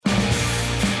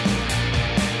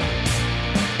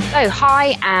So,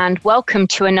 hi, and welcome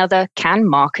to another Can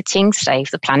Marketing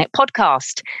Save the Planet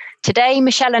podcast. Today,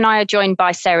 Michelle and I are joined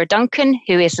by Sarah Duncan,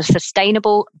 who is a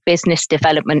sustainable business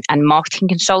development and marketing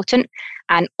consultant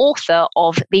and author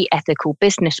of the Ethical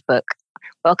Business Book.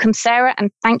 Welcome, Sarah,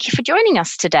 and thank you for joining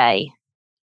us today.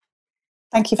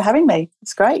 Thank you for having me.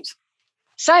 It's great.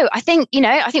 So I think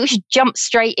we should jump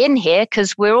straight in here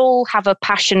because we all have a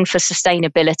passion for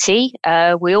sustainability.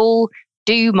 We all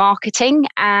do marketing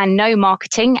and know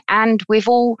marketing, and we've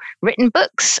all written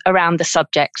books around the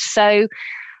subject. So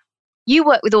you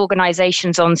work with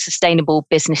organizations on sustainable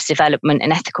business development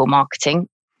and ethical marketing.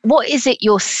 What is it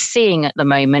you're seeing at the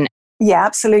moment? Yeah,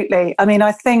 absolutely. I mean,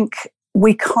 I think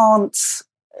we can't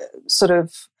start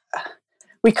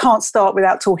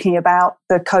without talking about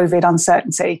the COVID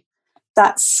uncertainty.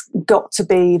 That's got to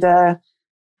be the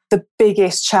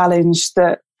biggest challenge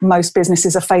that most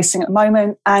businesses are facing at the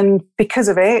moment. And because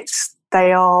of it,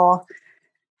 they are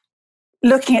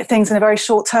looking at things in a very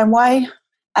short-term way,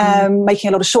 making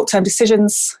a lot of short-term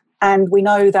decisions. And we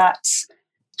know that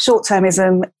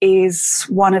short-termism is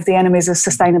one of the enemies of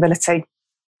sustainability.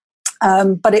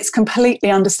 But it's completely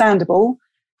understandable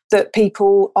that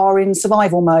people are in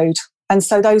survival mode. And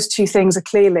so those two things are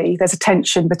clearly, there's a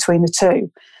tension between the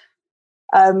two.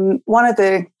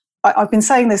 I've been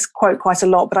saying this quote quite a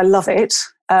lot, but I love it.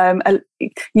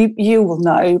 You will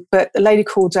know, but a lady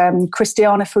called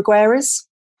Christiana Figueres,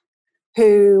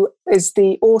 who is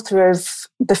the author of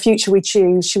The Future We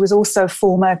Choose. She was also a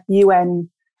former UN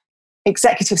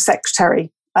Executive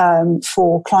Secretary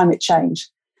for climate change.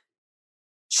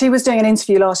 She was doing an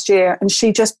interview last year and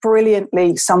she just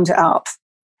brilliantly summed it up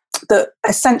that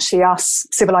essentially us,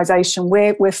 civilization,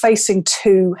 we're facing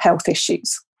two health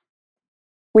issues.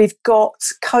 We've got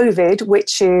COVID,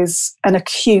 which is an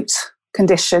acute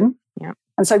condition. Yeah.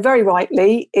 And so very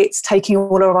rightly, it's taking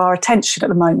all of our attention at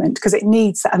the moment because it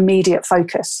needs that immediate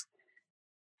focus.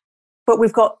 But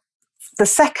we've got the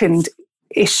second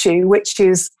issue, which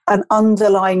is an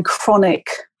underlying chronic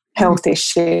health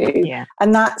issue. Yeah.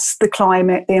 And that's the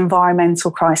climate, the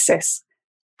environmental crisis.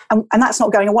 And that's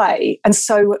not going away. And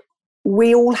so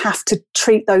we all have to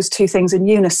treat those two things in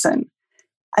unison.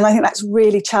 And I think that's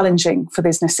really challenging for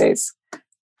businesses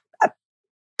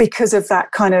because of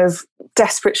that kind of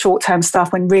desperate short-term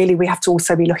stuff when really we have to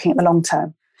also be looking at the long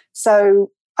term. So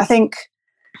I think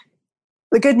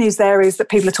the good news there is that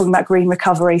people are talking about green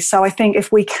recovery. So I think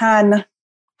if we can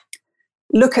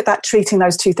look at that, treating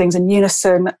those two things in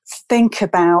unison, think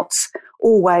about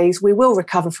always, we will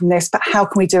recover from this, but how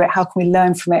can we do it? How can we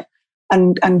learn from it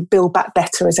and build back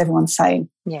better, as everyone's saying?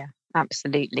 Yeah,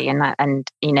 absolutely.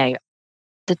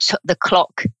 The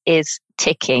clock is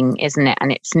ticking, isn't it?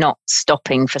 And it's not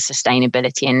stopping for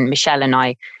sustainability. And Michelle and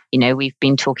I, we've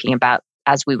been talking about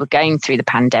as we were going through the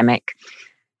pandemic,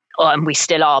 and we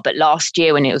still are, but last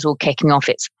year when it was all kicking off,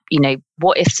 it's,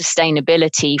 what if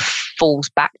sustainability falls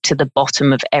back to the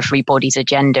bottom of everybody's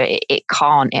agenda? It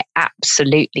can't, it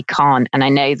absolutely can't. And I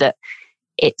know that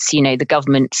it's, the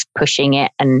government's pushing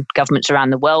it and governments around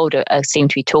the world seem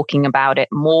to be talking about it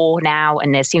more now.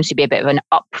 And there seems to be a bit of an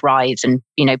uprise. And,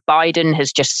 Biden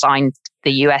has just signed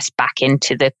the US back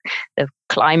into the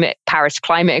Paris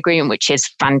Climate Agreement, which is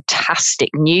fantastic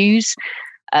news.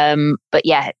 But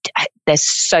yeah, there's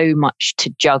so much to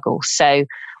juggle. So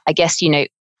I guess,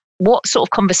 what sort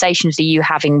of conversations are you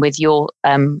having with your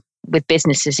with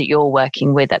businesses that you're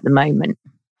working with at the moment?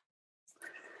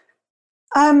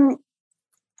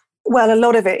 Well, a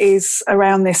lot of it is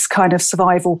around this kind of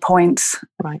survival point.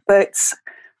 Right. But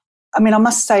I mean, I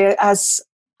must say, as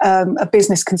a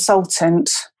business consultant,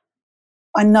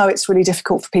 I know it's really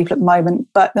difficult for people at the moment,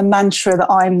 but the mantra that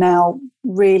I'm now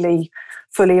really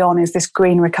fully on is this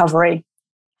green recovery,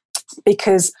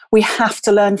 because we have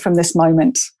to learn from this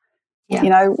moment.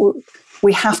 Yeah.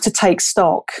 We have to take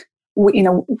stock.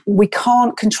 We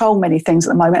can't control many things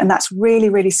at the moment, and that's really,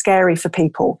 really scary for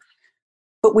people.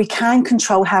 But we can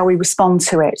control how we respond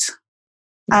to it.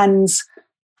 And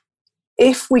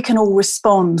if we can all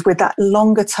respond with that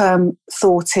longer term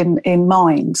thought in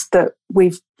mind, that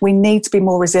we need to be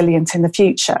more resilient in the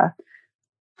future,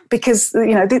 because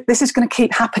this is going to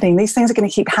keep happening. These things are going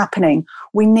to keep happening.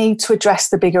 We need to address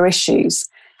the bigger issues.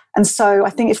 And so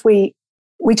I think if we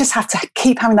just have to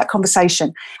keep having that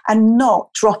conversation and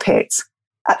not drop it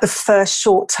at the first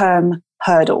short term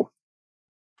hurdle,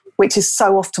 which is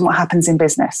so often what happens in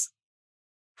business.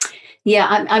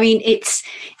 Yeah, I mean, it's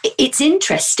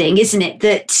interesting, isn't it,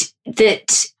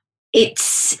 that it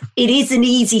is an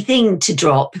easy thing to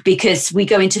drop because we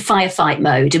go into firefight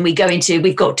mode and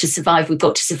we've got to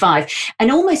survive.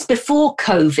 And almost before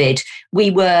COVID,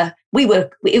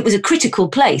 it was a critical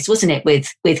place, wasn't it?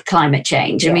 With climate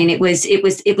change. Yeah. I mean, it was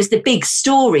the big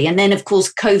story. And then of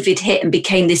course, COVID hit and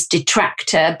became this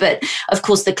detractor. But of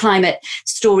course, the climate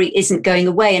story isn't going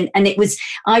away. And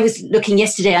I was looking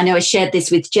yesterday, I know I shared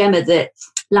this with Gemma, that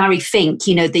Larry Fink,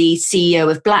 the CEO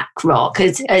of BlackRock,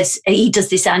 as he does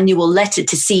this annual letter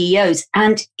to CEOs,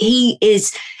 and he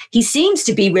seems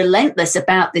to be relentless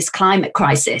about this climate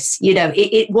crisis.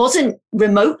 It wasn't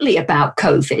remotely about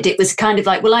COVID. It was kind of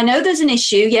like, well, I know there's an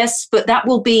issue, yes, but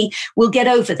we'll get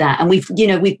over that. And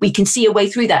we can see a way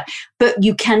through that. But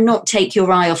you cannot take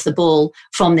your eye off the ball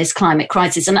from this climate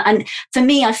crisis. And for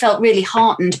me, I felt really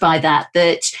heartened by that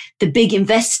the big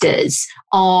investors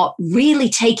are really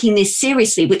taking this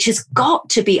seriously, which has got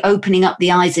to be opening up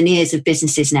the eyes and ears of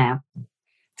businesses now.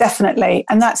 Definitely.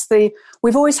 And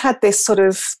we've always had this sort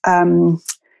of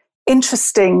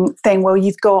interesting thing where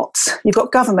you've got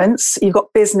governments, you've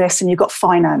got business, and you've got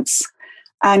finance.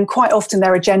 And quite often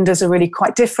their agendas are really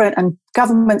quite different, and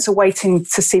governments are waiting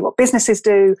to see what businesses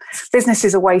do.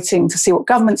 Businesses are waiting to see what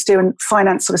governments do, and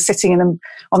finance sort of sitting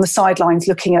on the sidelines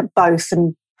looking at both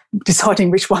and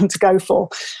deciding which one to go for.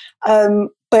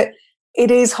 But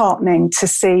it is heartening to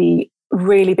see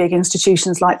really big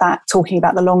institutions like that talking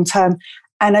about the long term.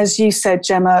 And as you said,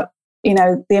 Gemma,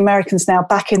 the Americans now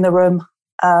back in the room,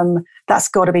 that's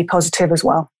got to be positive as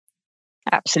well.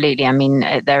 Absolutely. I mean,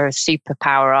 they're a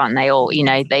superpower, aren't they? Or,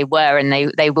 they were, and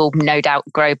they will no doubt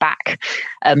grow back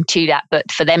to that.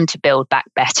 But for them to build back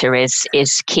better is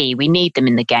key. We need them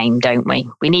in the game, don't we?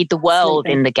 We need the world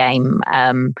in the game.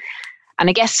 And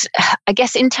I guess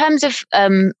in terms of,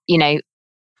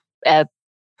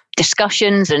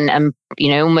 discussions and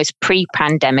almost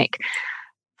pre-pandemic,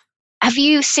 have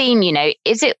you seen,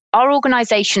 our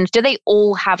organizations, do they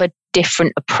all have a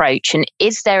different approach? And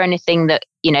is there anything that,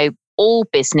 all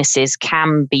businesses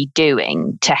can be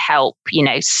doing to help,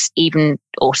 even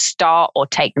or start or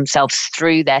take themselves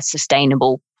through their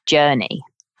sustainable journey?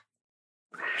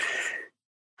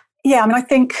 Yeah, I mean, I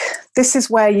think this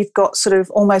is where you've got sort of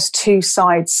almost two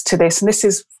sides to this. And this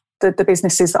is the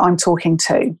businesses that I'm talking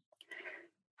to.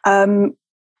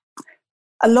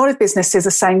 A lot of businesses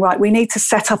are saying, right, we need to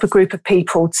set up a group of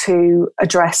people to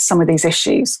address some of these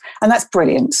issues. And that's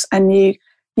brilliant. And you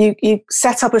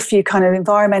set up a few kind of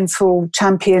environmental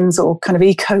champions or kind of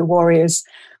eco warriors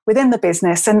within the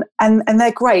business. And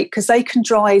they're great because they can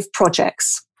drive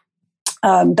projects.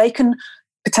 They can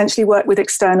potentially work with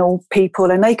external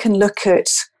people, and they can look at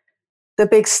the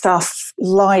big stuff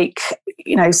like,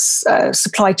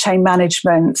 supply chain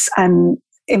management and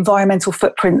environmental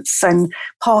footprints and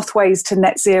pathways to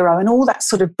net zero and all that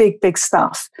sort of big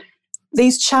stuff.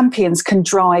 These champions can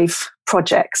drive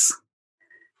projects.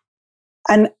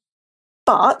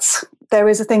 But there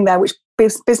is a thing there which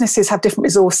businesses have different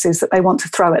resources that they want to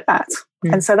throw at that.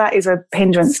 Mm. And so that is a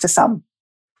hindrance to some.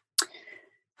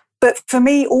 But for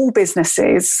me, all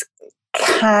businesses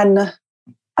can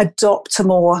adopt a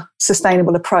more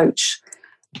sustainable approach.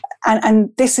 And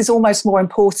this is almost more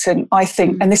important, I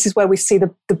think, and this is where we see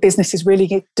the businesses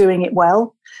really doing it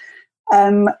well.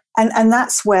 And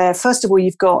that's where, first of all,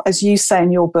 you've got, as you say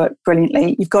in your book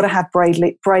brilliantly, you've got to have brave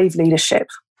leadership.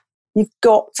 You've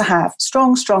got to have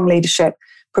strong leadership,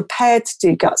 prepared to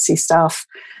do gutsy stuff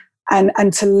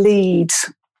and to lead.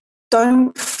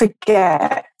 Don't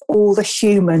forget all the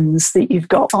humans that you've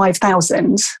got,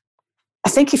 5,000. I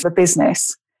think if a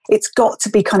business, it's got to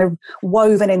be kind of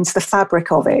woven into the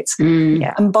fabric of it.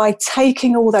 Yeah. And by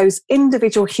taking all those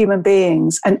individual human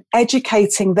beings and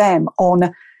educating them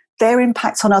on their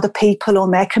impact on other people,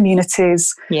 on their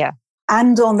communities,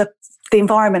 and on the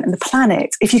environment and the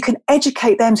planet, if you can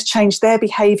educate them to change their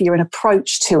behavior and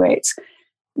approach to it,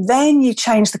 then you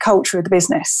change the culture of the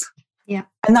business. Yeah.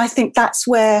 And I think that's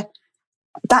where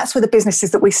the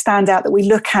businesses that we stand out, that we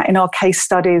look at in our case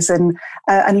studies and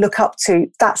look up to,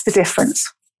 that's the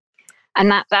difference.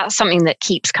 And that's something that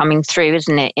keeps coming through,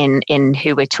 isn't it? In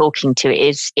who we're talking to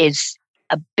is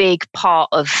a big part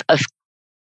of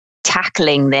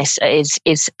tackling this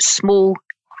is small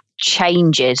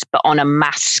changes, but on a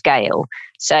mass scale.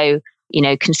 So,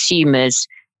 consumers,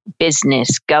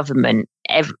 business, government,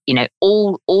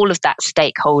 all of that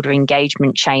stakeholder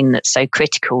engagement chain that's so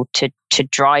critical to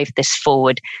drive this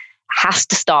forward has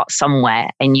to start somewhere.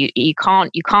 And you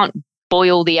can't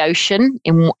boil the ocean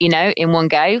in one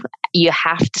go. You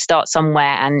have to start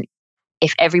somewhere. And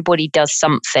if everybody does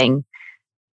something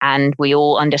and we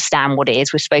all understand what it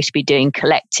is we're supposed to be doing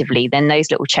collectively, then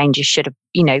those little changes should have,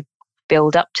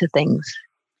 build up to things.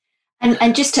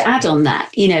 And just to add on that,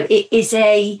 it is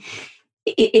a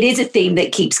theme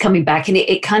that keeps coming back, and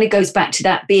it kind of goes back to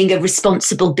that being a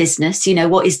responsible business.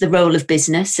 What is the role of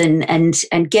business,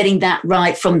 and getting that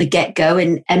right from the get-go,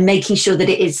 and making sure that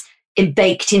it is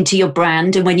baked into your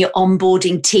brand, and when you're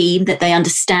onboarding team, that they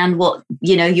understand what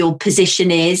your position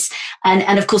is,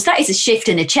 and of course that is a shift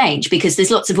and a change, because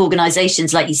there's lots of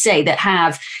organizations, like you say, that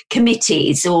have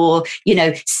committees or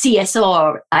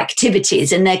CSR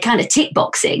activities, and they're kind of tick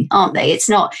boxing, aren't they? It's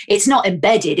not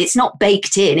embedded, it's not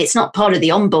baked in, it's not part of the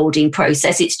onboarding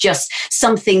process. It's just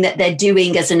something that they're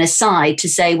doing as an aside to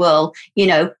say, well,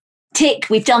 tick,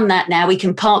 we've done that now, we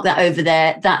can park that over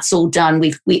there, that's all done,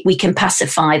 we can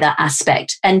pacify that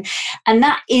aspect, and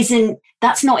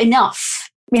that's not enough.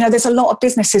 There's a lot of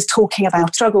businesses talking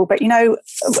about struggle, but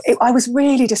I was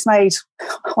really dismayed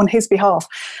on his behalf.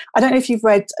 I don't know if you've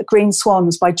read Green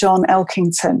Swans by John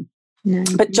Elkington. No.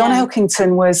 But John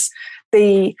Elkington was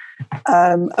the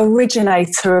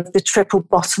originator of the triple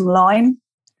bottom line.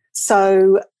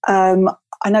 So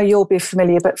I know you'll be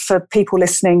familiar, but for people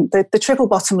listening, the triple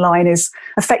bottom line is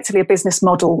effectively a business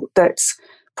model that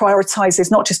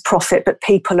prioritizes not just profit, but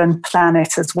people and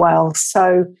planet as well.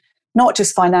 So not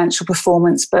just financial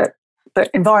performance, but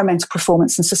environmental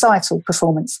performance and societal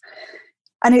performance.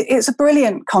 And it's a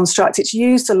brilliant construct. It's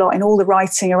used a lot in all the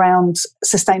writing around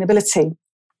sustainability.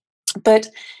 But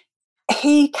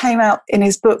he came out in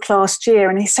his book last year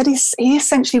and he said he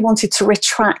essentially wanted to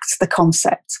retract the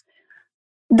concept.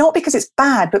 Not because it's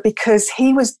bad, but because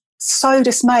he was so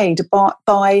dismayed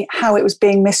by how it was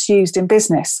being misused in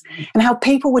business and how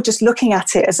people were just looking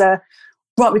at it as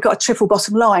right, we've got a triple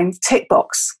bottom line, tick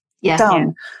box,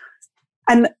 done.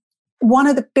 Yeah. And one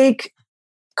of the big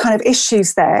kind of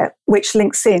issues there, which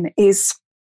links in, is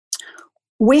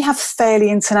we have fairly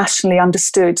internationally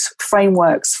understood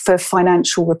frameworks for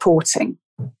financial reporting,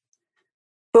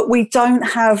 but we don't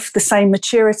have the same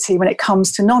maturity when it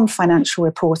comes to non-financial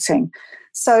reporting.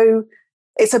 So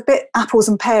it's a bit apples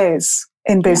and pears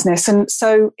in business. Yeah. And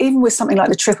so even with something like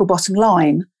the triple bottom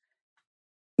line,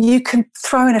 you can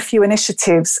throw in a few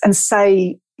initiatives and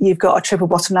say you've got a triple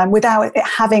bottom line without it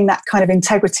having that kind of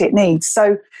integrity it needs.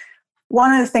 So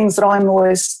one of the things that I'm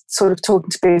always sort of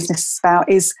talking to businesses about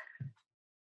is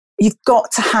you've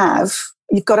got to have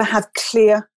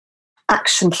clear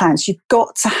action plans. You've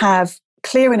got to have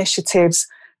clear initiatives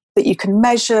that you can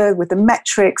measure with the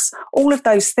metrics, all of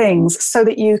those things, so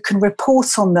that you can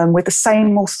report on them with the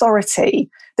same authority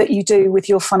that you do with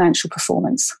your financial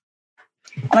performance.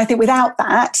 And I think without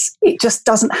that, it just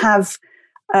doesn't have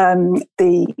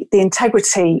the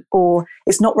integrity, or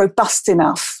it's not robust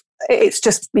enough. It's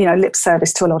just lip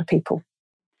service to a lot of people.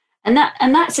 And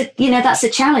that's a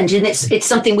challenge, and it's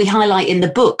something we highlight in the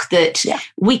book, that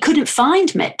we couldn't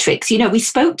find metrics. We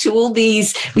spoke to all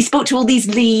these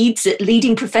leads at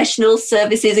leading professional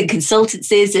services and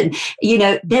consultancies, and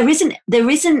there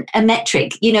isn't a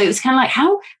metric. It was kind of like,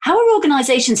 how are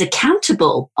organizations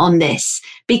accountable on this?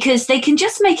 Because they can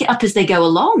just make it up as they go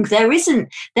along. There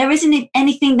isn't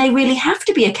anything they really have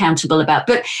to be accountable about.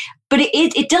 But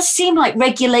it does seem like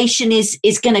regulation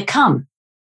is going to come.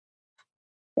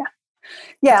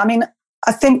 Yeah, I mean,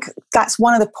 I think that's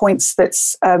one of the points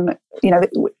that's,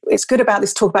 it's good about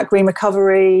this talk about green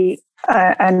recovery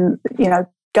and,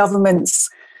 governments,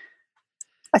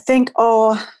 I think,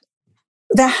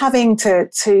 they're having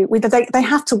they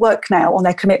have to work now on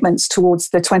their commitments towards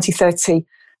the 2030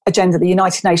 agenda, the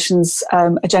United Nations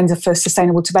Agenda for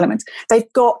Sustainable Development.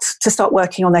 They've got to start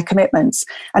working on their commitments.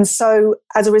 And so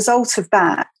as a result of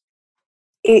that,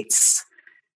 it's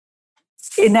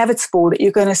inevitable that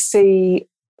you're going to see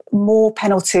more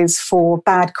penalties for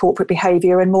bad corporate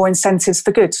behaviour and more incentives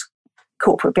for good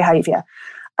corporate behaviour.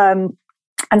 And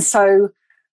so,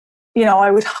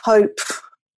 I would hope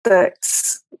that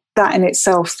in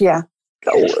itself,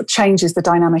 changes the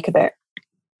dynamic a bit.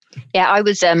 Yeah, I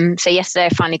was, so yesterday I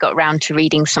finally got around to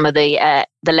reading some of the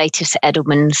latest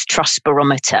Edelman's Trust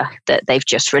Barometer that they've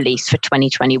just released for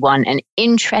 2021. And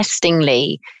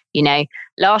interestingly,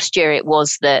 last year it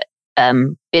was that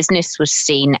business was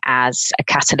seen as a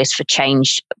catalyst for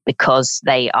change because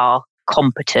they are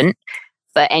competent,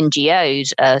 but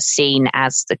NGOs are seen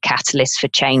as the catalyst for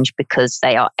change because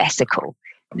they are ethical.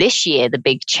 This year, the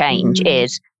big change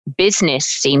is business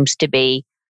seems to be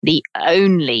the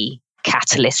only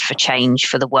catalyst for change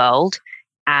for the world,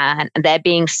 and they're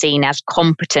being seen as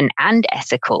competent and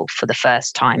ethical for the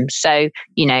first time. So,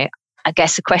 I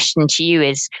guess the question to you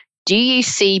is, do you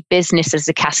see business as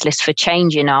a catalyst for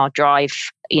change in our drive,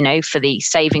 for the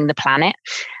saving the planet?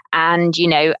 And,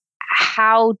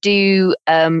 how do,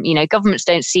 governments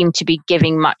don't seem to be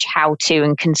giving much how to,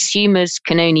 and consumers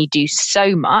can only do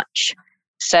so much.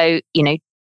 So,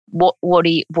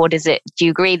 what is it? Do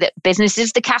you agree that business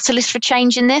is the catalyst for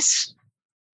change in this?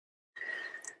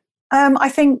 I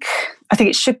think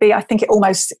it should be. I think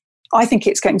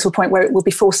it's getting to a point where it will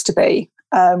be forced to be,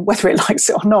 whether it likes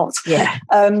it or not. Yeah.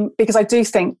 Because I do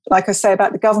think, like I say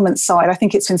about the government side, I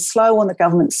think it's been slow on the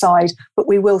government side, but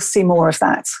we will see more of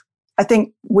that. I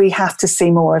think we have to see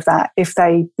more of that if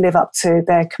they live up to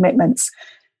their commitments.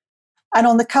 And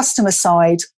on the customer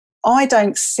side, I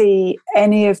don't see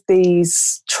any of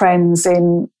these trends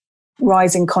in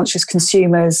rising conscious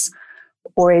consumers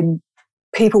or in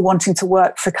people wanting to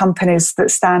work for companies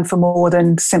that stand for more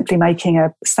than simply making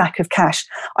a stack of cash.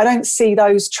 I don't see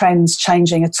those trends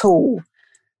changing at all.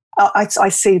 I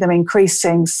see them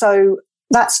increasing. So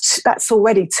that's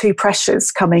already two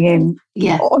pressures coming in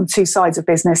on two sides of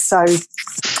business. So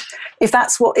if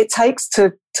that's what it takes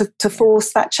to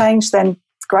force that change, then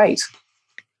great.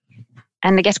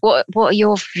 And I guess what are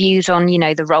your views on,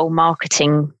 the role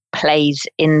marketing plays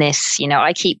in this?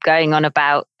 I keep going on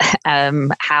about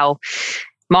how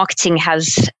marketing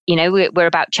has, we're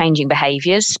about changing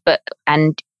behaviors,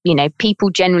 and people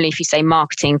generally, if you say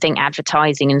marketing, think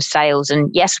advertising and sales. And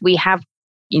yes,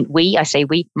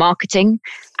 marketing,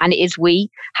 and it is we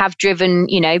have driven,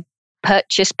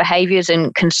 purchase behaviors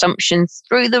and consumption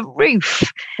through the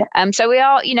roof. So we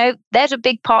are, there's a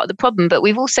big part of the problem, but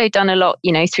we've also done a lot,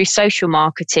 through social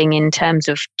marketing in terms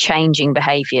of changing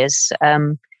behaviors.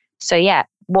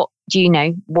 What do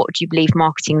you believe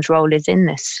marketing's role is in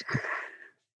this?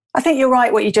 I think you're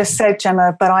right what you just said,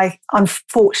 Gemma, but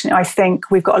unfortunately, I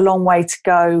think we've got a long way to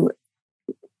go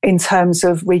in terms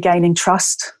of regaining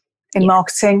trust in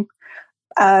marketing.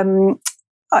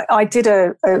 I did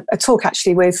a talk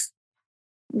actually with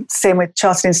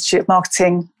Chartered Institute of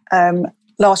Marketing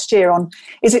last year on,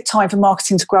 is it time for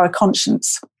marketing to grow a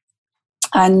conscience?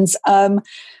 And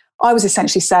I was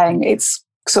essentially saying it's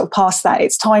sort of past that.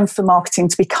 It's time for marketing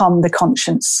to become the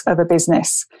conscience of a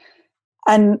business.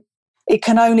 And it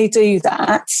can only do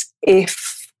that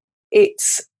if it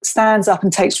stands up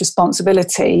and takes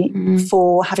responsibility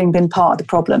for having been part of the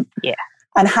problem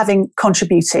and having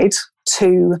contributed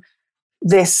to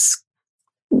this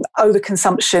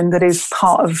overconsumption that is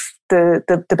part of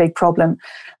the big problem.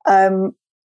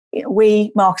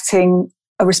 We, marketing,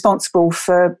 are responsible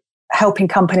for helping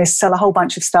companies sell a whole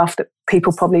bunch of stuff that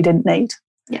people probably didn't need.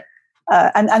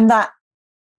 And that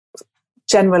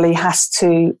generally has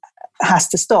to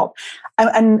stop.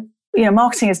 And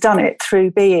marketing has done it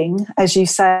through being, as you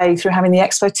say, through having the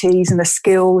expertise and the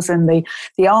skills and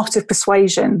the art of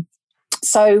persuasion.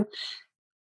 So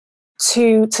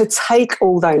to take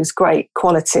all those great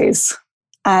qualities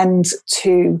and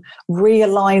to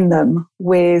realign them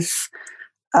with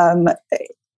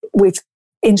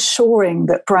ensuring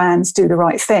that brands do the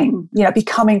right thing,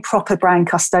 becoming proper brand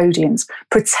custodians,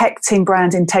 protecting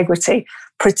brand integrity,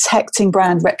 protecting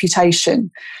brand reputation,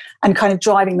 and kind of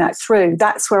driving that through.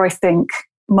 That's where I think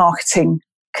marketing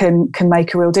can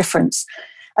make a real difference.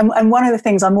 And one of the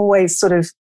things I'm always sort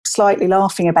of slightly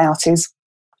laughing about is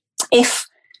if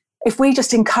we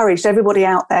just encouraged everybody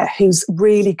out there who's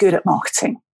really good at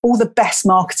marketing, all the best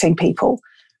marketing people,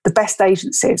 the best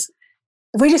agencies,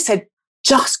 if we just said,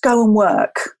 just go and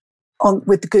work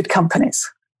with the good companies.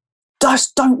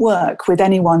 Just don't work with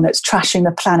anyone that's trashing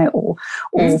the planet or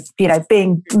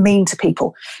being mean to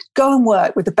people. Go and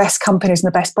work with the best companies and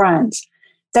the best brands.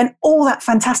 Then all that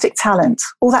fantastic talent,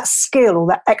 all that skill, all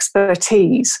that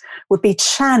expertise would be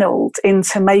channeled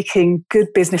into making good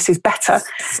businesses better.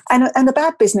 And the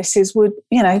bad businesses would,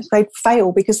 they'd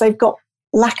fail because they've got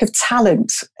lack of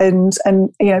talent and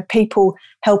people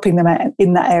helping them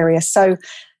in that area. So,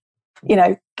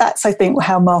 that's, I think,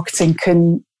 how marketing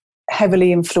can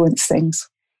heavily influence things.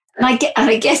 And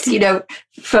I guess,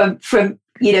 from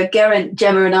Geraint,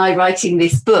 Gemma and I writing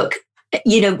this book,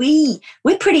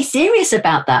 we're pretty serious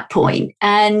about that point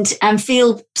and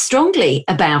feel strongly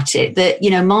about it, that,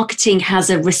 marketing has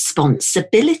a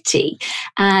responsibility,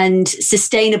 and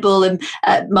sustainable and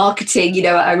marketing,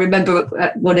 I remember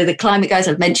one of the climate guys,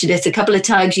 I've mentioned this a couple of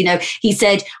times, he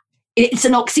said, it's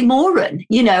an oxymoron.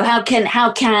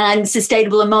 How can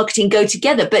sustainable and marketing go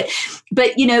together? But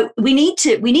we need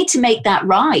to make that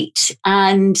right.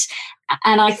 And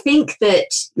I think that,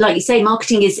 like you say,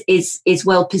 marketing is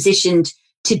well positioned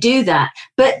to do that.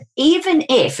 But even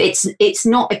if it's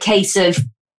not a case of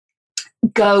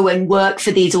go and work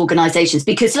for these organizations,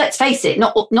 because let's face it,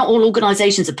 not all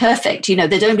organizations are perfect.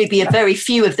 There'd only be a very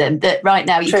few of them that right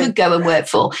now you could go and work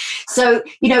for. So,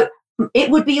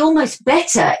 it would be almost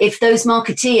better if those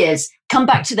marketeers come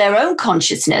back to their own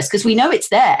consciousness, because we know it's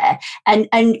there,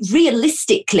 and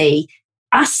realistically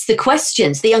ask the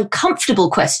questions, the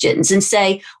uncomfortable questions, and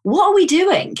say, what are we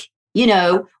doing? You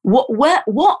know,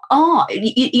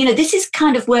 this is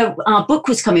kind of where our book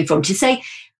was coming from, to say,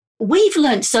 we've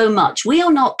learned so much. We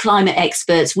are not climate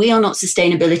experts. We are not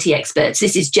sustainability experts.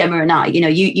 This is Gemma and I. You know,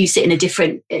 you sit in a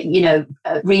different,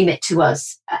 remit to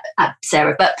us,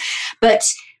 Sarah. But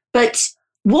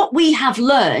what we have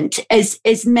learned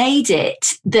is made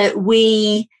it that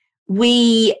we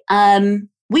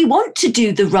want to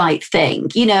do the right thing,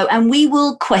 you know, and we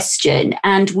will question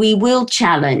and we will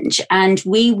challenge and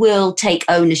we will take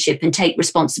ownership and take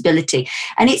responsibility.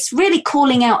 And it's really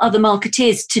calling out other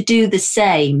marketeers to do the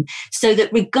same, so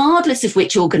that regardless of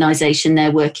which organization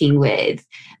they're working with,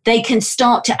 they can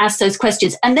start to ask those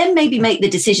questions and then maybe make the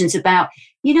decisions about,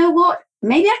 you know what,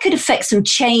 maybe I could affect some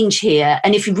change here.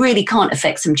 And if you really can't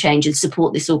affect some change and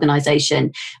support this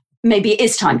organization, maybe it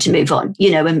is time to move on,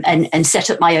 you know, and set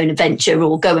up my own adventure,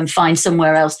 or go and find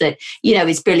somewhere else that, you know,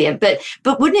 is brilliant. But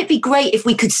wouldn't it be great if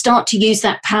we could start to use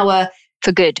that power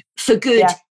for good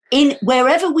yeah. In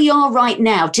wherever we are right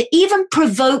now, to even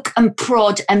provoke and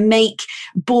prod and make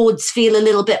boards feel a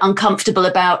little bit uncomfortable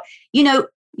about, you know,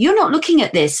 you're not looking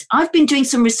at this. I've been doing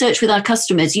some research with our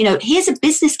customers. You know, here's a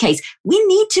business case. We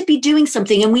need to be doing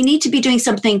something, and we need to be doing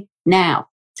something now.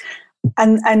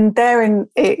 And therein,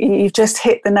 you've just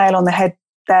hit the nail on the head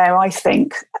there, I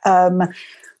think.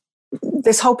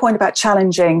 This whole point about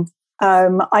challenging,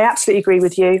 I absolutely agree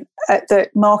with you that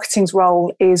marketing's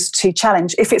role is to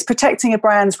challenge. If it's protecting a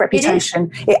brand's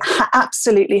reputation, it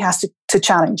absolutely has to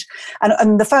challenge.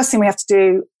 And the first thing we have to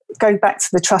do, go back to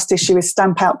the trust issue, is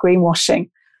stamp out greenwashing.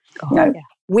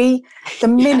 The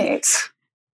minute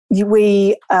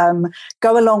we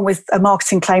go along with a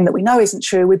marketing claim that we know isn't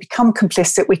true, we become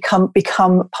complicit, we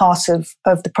become part of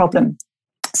the problem.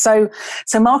 So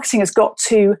marketing has got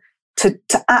to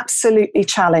absolutely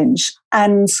challenge.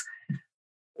 And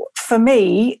for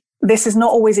me, this is not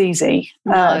always easy.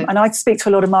 No. And I speak to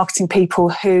a lot of marketing people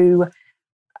who,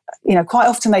 you know, quite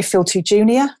often they feel too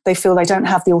junior. They feel they don't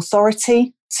have the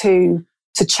authority to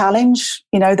challenge.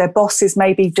 You know, their boss is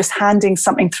maybe just handing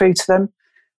something through to them.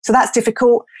 So that's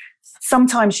difficult.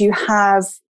 Sometimes you have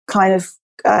kind of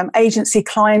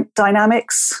agency-client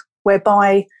dynamics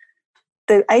whereby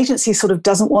the agency sort of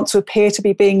doesn't want to appear to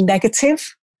be being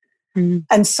negative.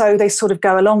 And so they sort of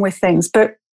go along with things.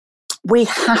 But we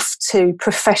have to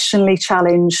professionally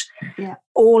challenge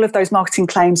all of those marketing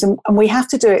claims. And we have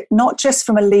to do it not just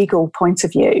from a legal point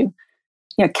of view.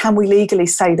 You know, can we legally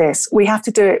say this? We have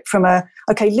to do it from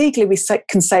legally we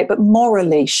can say it, but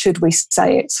morally, should we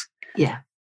say it? Yeah.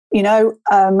 You know,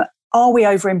 are we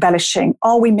over embellishing?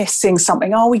 Are we missing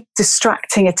something? Are we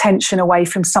distracting attention away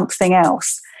from something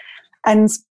else? And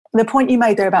the point you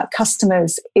made there about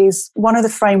customers is one of the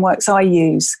frameworks I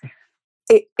use.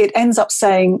 It ends up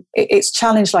saying it's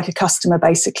challenged like a customer,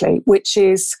 basically, which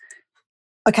is,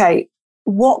 okay,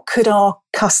 what could our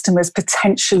customers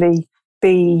potentially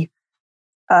be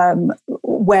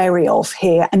wary of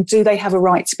here? And do they have a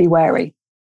right to be wary?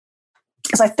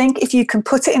 Because I think if you can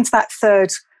put it into that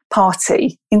third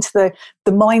party, into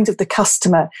the mind of the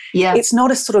customer, it's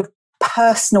not a sort of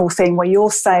personal thing where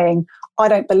you're saying, I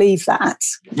don't believe that.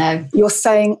 No. You're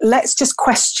saying, let's just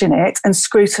question it and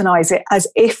scrutinize it as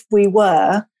if we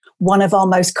were one of our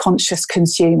most conscious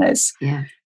consumers. Yeah.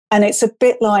 And it's a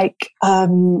bit like, I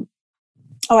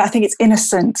think it's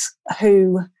Innocent,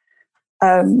 who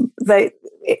they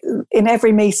in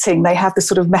every meeting they have the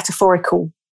sort of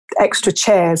metaphorical extra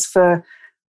chairs for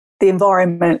the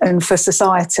environment and for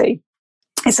society.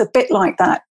 It's a bit like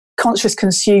that conscious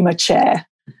consumer chair,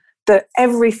 that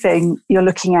everything you're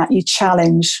looking at, you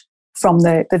challenge from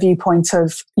the viewpoint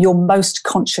of your most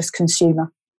conscious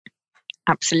consumer.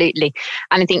 Absolutely.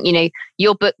 And I think, you know,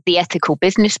 your book, The Ethical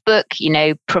Business Book, you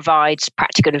know, provides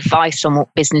practical advice on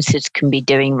what businesses can be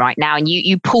doing right now. And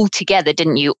you pulled together,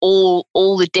 didn't you, all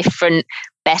the different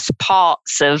best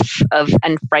parts of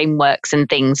and frameworks and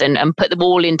things, and put them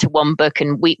all into one book.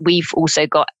 And we've also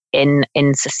got in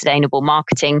sustainable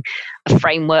marketing a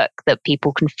framework that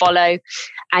people can follow.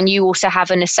 And you also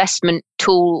have an assessment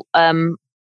tool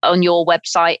on your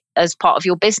website as part of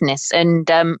your business. And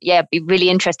it'd be really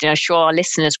interesting. I'm sure our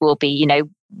listeners will be, you know,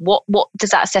 what does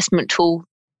that assessment tool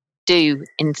do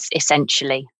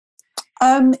essentially?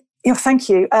 Thank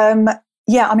you.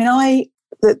 I mean,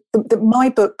 my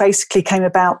book basically came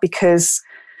about because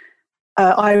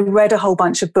I read a whole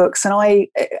bunch of books, and I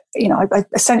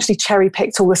essentially cherry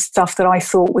picked all the stuff that I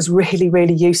thought was really,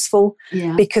 really useful.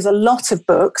 Yeah. Because a lot of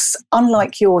books,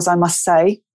 unlike yours, I must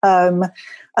say, a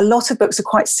lot of books are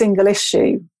quite single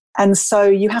issue. And so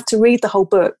you have to read the whole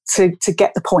book to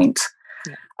get the point.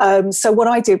 So what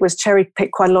I did was cherry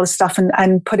pick quite a lot of stuff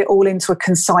and put it all into a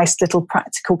concise little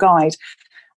practical guide.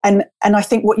 And I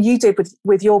think what you did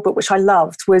with your book, which I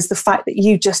loved, was the fact that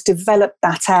you just developed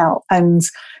that out, and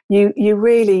you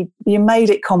made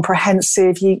it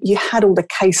comprehensive. You had all the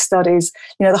case studies,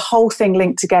 the whole thing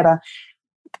linked together,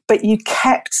 but you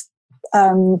kept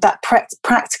that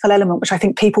practical element, which I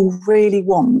think people really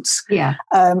want. Yeah.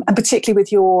 And particularly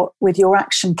with your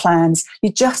action plans,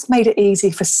 you just made it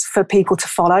easy for people to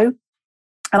follow.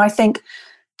 And I think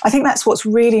that's what's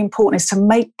really important, is to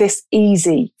make this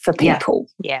easy for people.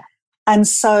 Yeah. And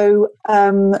so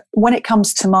when it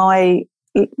comes to my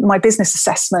business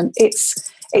assessment,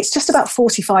 it's just about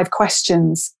 45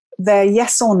 questions. They're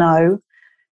yes or no,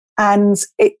 and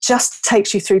it just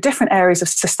takes you through different areas of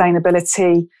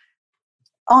sustainability.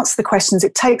 Answer the questions.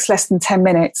 It takes less than 10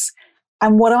 minutes.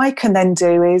 And what I can then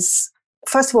do is,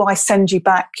 first of all, I send you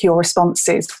back your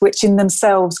responses, which in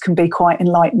themselves can be quite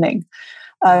enlightening,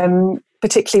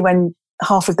 particularly when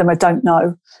half of them I don't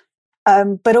know.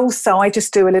 But also I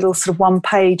just do a little sort of one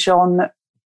page on,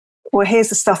 well, here's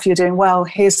the stuff you're doing well,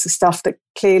 here's the stuff that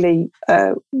clearly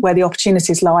where the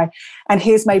opportunities lie, and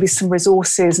here's maybe some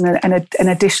resources and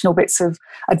additional bits of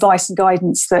advice and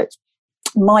guidance that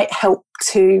might help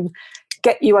to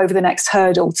get you over the next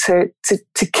hurdle to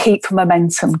keep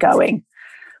momentum going.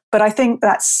 But I think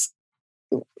that's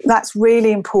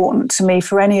really important to me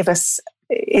for any of us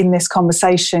in this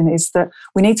conversation, is that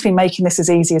we need to be making this as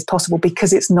easy as possible,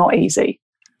 because it's not easy.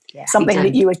 Yeah, something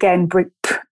exactly. That you again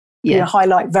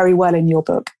highlight very well in your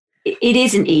book. It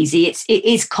isn't easy. It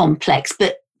is complex,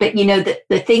 but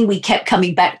the thing we kept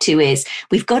coming back to is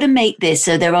we've got to make this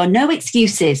so there are no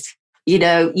excuses.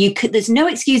 There's no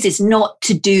excuses not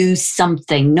to do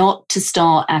something, not to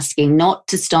start asking, not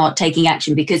to start taking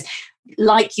action, because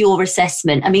like your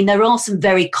assessment, I mean, there are some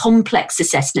very complex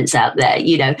assessments out there,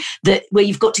 where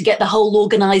you've got to get the whole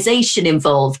organization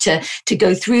involved to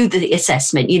go through the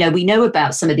assessment. We know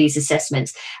about some of these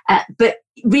assessments, but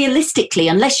realistically,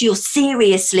 unless you're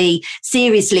seriously,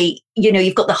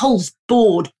 you've got the whole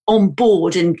board on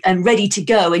board and ready to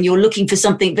go, and you're looking for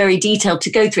something very detailed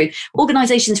to go through,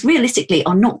 organizations realistically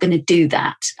are not going to do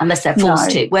that unless they're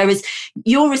forced to. Whereas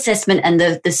your assessment and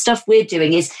the stuff we're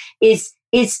doing is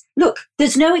look,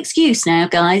 there's no excuse now,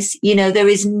 guys. There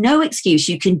is no excuse.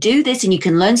 You can do this and you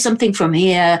can learn something from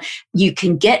here. You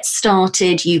can get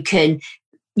started. You can,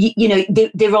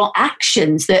 there are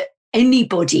actions that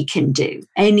anybody can do.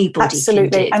 Absolutely. Can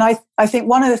do. And I think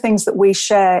one of the things that we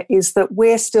share is that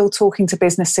we're still talking to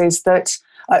businesses that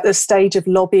are at the stage of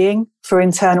lobbying for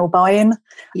internal buy-in.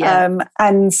 Yeah.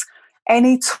 And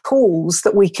any tools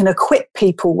that we can equip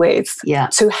people with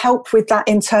to help with that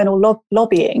internal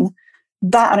lobbying,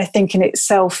 that, and I think in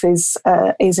itself is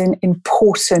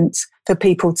important for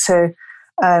people to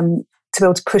be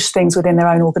able to push things within their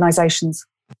own organisations.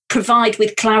 Provide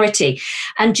with clarity.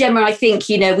 And Gemma, I think,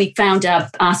 we found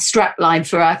our strap line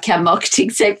for our Can Marketing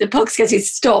Save the podcast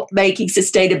is stop making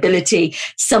sustainability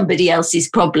somebody else's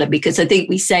problem, because I think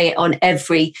we say it on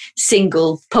every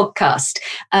single podcast.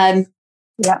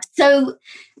 So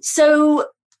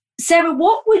Sarah,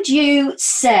 what would you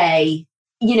say,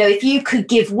 if you could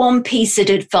give one piece of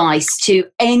advice to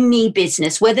any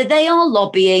business, whether they are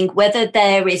lobbying, whether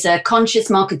there is a conscious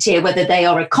marketeer, whether they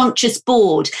are a conscious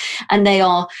board and they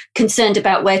are concerned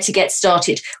about where to get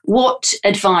started, what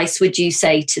advice would you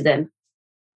say to them?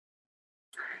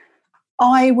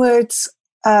 I would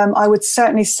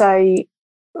certainly say,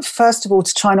 first of all,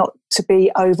 to try not to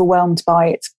be overwhelmed by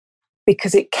it,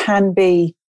 because it can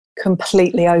be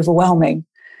completely overwhelming.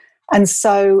 And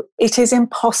so it is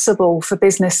impossible for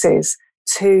businesses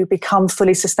to become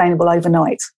fully sustainable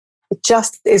overnight. It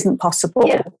just isn't possible.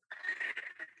 Yeah.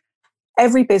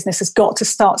 Every business has got to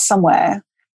start somewhere.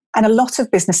 And a lot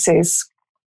of businesses,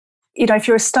 if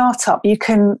you're a startup, you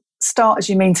can start as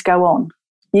you mean to go on.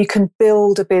 You can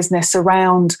build a business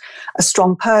around a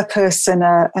strong purpose and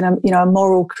a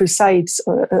moral crusade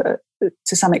to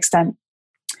some extent.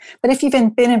 But if you've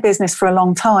been in business for a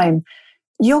long time,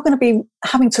 you're going to be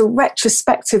having to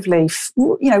retrospectively,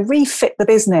 refit the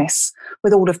business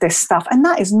with all of this stuff. And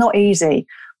that is not easy.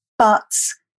 But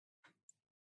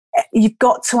you've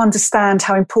got to understand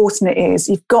how important it is.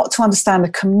 You've got to understand the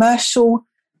commercial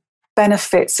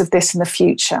benefits of this in the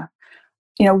future.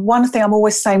 One thing I'm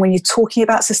always saying when you're talking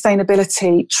about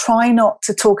sustainability, try not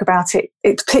to talk about it,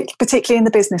 particularly in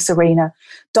the business arena.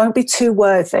 Don't be too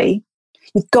worthy.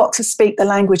 You've got to speak the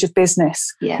language of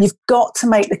business. Yeah. You've got to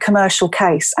make the commercial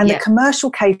case. And the commercial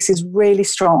case is really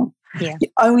strong. Yeah. You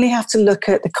only have to look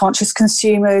at the conscious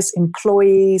consumers,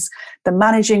 employees, the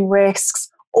managing risks,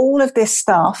 all of this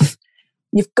stuff,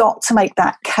 you've got to make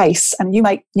that case. And you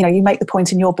make the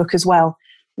point in your book as well.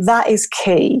 That is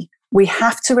key. We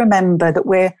have to remember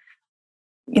that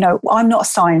I'm not a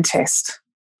scientist,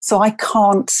 so I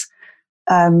can't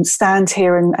stand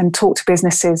here and talk to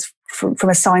businesses from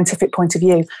a scientific point of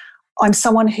view. I'm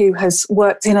someone who has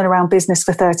worked in and around business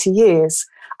for 30 years,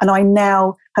 and I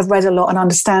now have read a lot and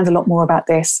understand a lot more about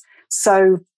this.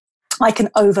 So I can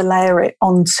overlayer it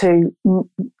onto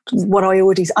what I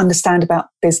already understand about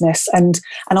business, and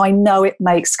I know it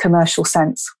makes commercial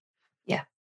sense. Yeah,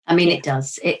 I mean, it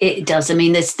does. It does. I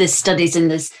mean, there's studies and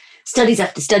there's studies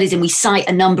after studies, and we cite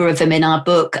a number of them in our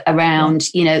book around,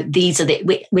 these are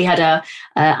we had our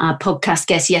podcast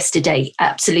guest yesterday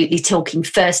absolutely talking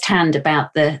firsthand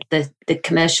about the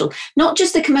commercial, not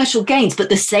just the commercial gains, but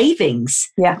the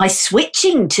savings by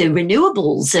switching to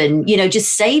renewables and,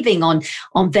 just saving on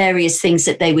various things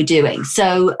that they were doing.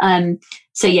 So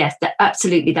yes,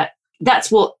 absolutely that's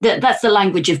the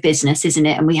language of business, isn't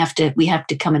it? And we have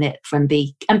to come in it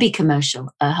be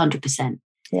commercial 100%.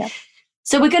 Yeah.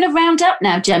 So we're going to round up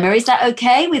now, Gemma. Is that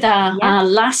okay with our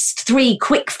last 3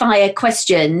 quick fire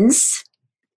questions?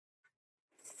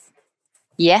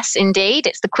 Yes, indeed.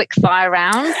 It's the quick fire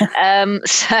round.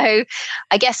 So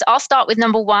I guess I'll start with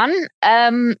number 1.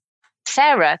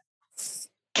 Sarah,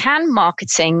 can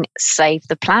marketing save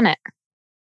the planet?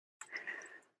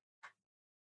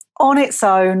 On its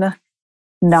own,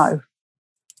 no.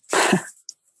 Can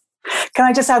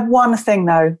I just add one thing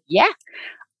though? Yeah.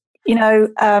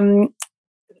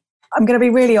 I'm going to be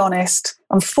really honest.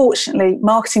 Unfortunately,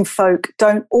 marketing folk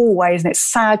don't always, and it's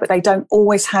sad, but they don't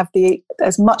always have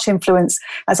as much influence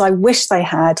as I wish they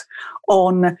had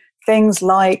on things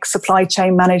like supply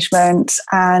chain management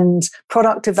and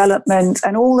product development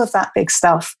and all of that big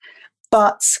stuff.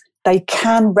 But they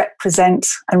can represent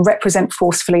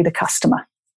forcefully the customer.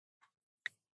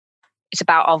 It's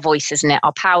about our voice, isn't it?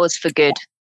 Our powers for good.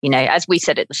 As we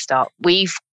said at the start,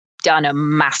 we've done a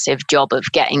massive job of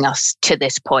getting us to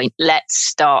this point. Let's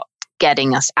start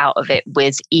getting us out of it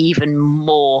with even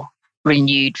more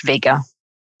renewed vigor.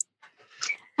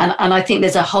 And I think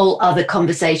there's a whole other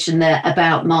conversation there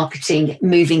about marketing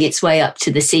moving its way up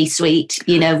to the C-suite,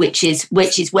 which is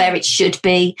where it should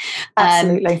be.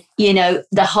 Absolutely.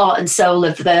 The heart and soul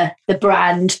of the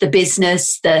brand, the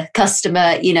business, the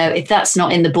customer, if that's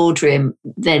not in the boardroom,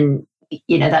 then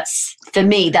that's, for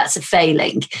me, that's a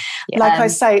failing. Like I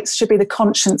say, it should be the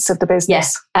conscience of the business.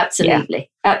 Yes, absolutely.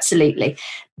 Yeah. Absolutely.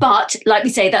 But like we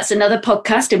say, that's another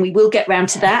podcast and we will get round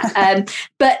to that.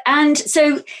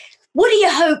 So what do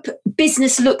you hope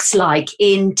business looks like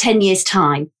in 10 years'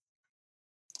 time?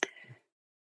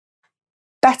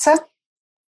 Better,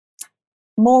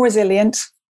 more resilient,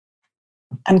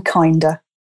 and kinder.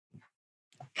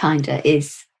 Kinder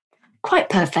is quite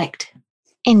perfect.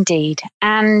 Indeed.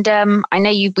 And I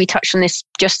know we touched on this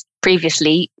just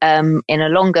previously in a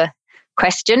longer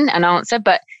question and answer,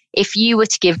 but if you were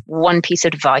to give one piece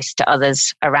of advice to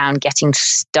others around getting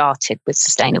started with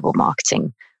sustainable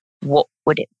marketing, what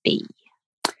would it be?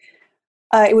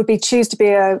 It would be choose to be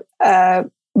a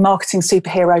marketing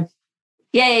superhero.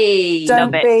 Yay!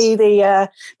 Don't be the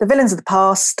villains of the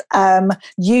past.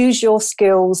 Use your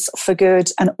skills for good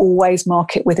and always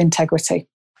market with integrity.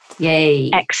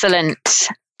 Yay. Excellent.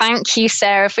 Thank you,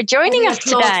 Sarah, for joining us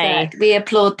today. We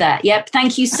applaud that. Yep.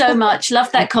 Thank you so much.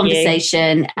 Love that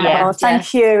conversation.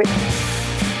 Thank you.